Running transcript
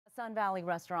Sun Valley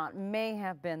restaurant may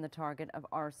have been the target of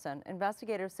arson.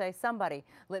 Investigators say somebody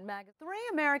lit magazine. 3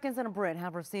 Americans and a Brit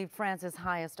have received France's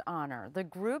highest honor. The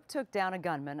group took down a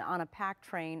gunman on a packed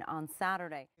train on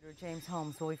Saturday. James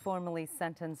Holmes will be formally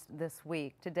sentenced this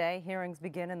week. Today, hearings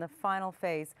begin in the final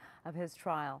phase of his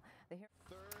trial.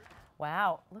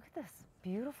 Wow, look at this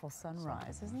beautiful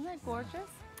sunrise. Isn't that gorgeous?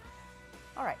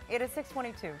 All right, it is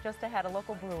 6:22. Just ahead, a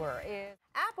local brewer is...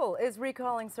 Apple is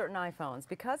recalling certain iPhones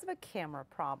because of a camera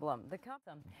problem.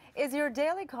 Is your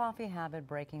daily coffee habit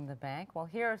breaking the bank? Well,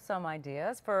 here are some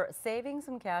ideas for saving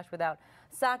some cash without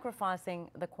sacrificing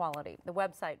the quality. The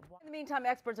website. In the meantime,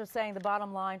 experts are saying the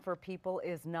bottom line for people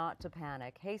is not to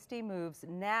panic. Hasty moves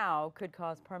now could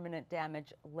cause permanent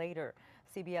damage later.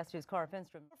 CBS2's Cara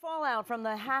Finstrom. Fallout from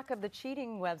the hack of the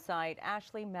cheating website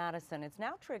Ashley Madison. It's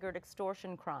now triggered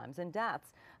extortion crimes and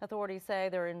deaths. Authorities say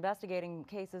they're investigating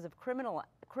cases of criminals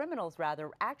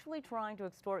actually trying to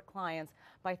extort clients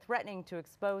by threatening to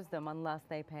expose them unless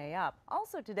they pay up.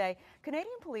 Also today,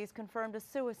 Canadian police confirmed a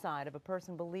suicide of a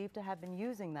person believed to have been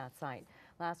using that site.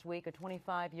 Last week, a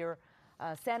 25-year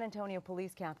San Antonio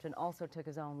police captain also took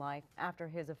his own life after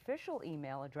his official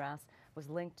email address was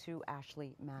linked to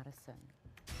Ashley Madison.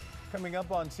 Coming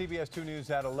up on CBS2 News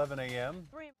at 11 a.m.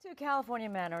 2 California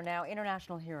men are now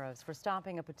international heroes for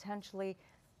stopping a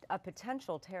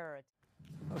potential terror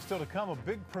attack. Still to come, a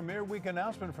big premiere week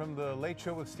announcement from The Late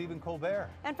Show with Stephen Colbert.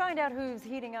 And find out who's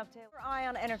heating up Taylor. Eye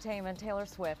on Entertainment, Taylor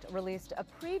Swift released a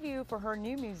preview for her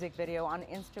new music video on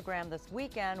Instagram this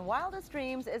weekend. Wildest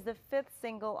Dreams is the 5th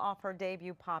single off her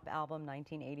debut pop album,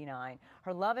 1989.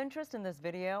 Her love interest in this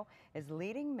video is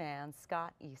leading man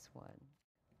Scott Eastwood.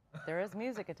 There is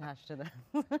music attached to the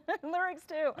lyrics,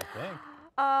 too. I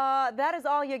think. That is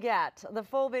all you get. The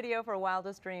full video for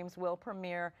Wildest Dreams will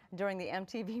premiere during the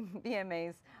MTV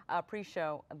VMAs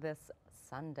pre-show this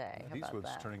Sunday. How Eastwood's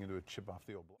about that? turning into a chip off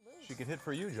the old block. She could hit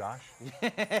for you, Josh.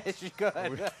 She could.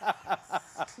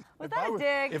 Was that a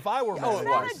dig? If I were Oh, it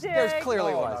was. There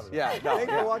clearly was. Yeah. No,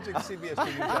 Thanks for watching CBS2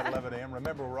 News at 11 a.m.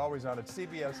 Remember, we're always on at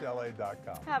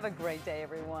CBSLA.com. Have a great day,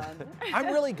 everyone. I'm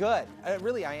really good.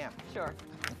 Really, I am. Sure.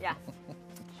 Yeah.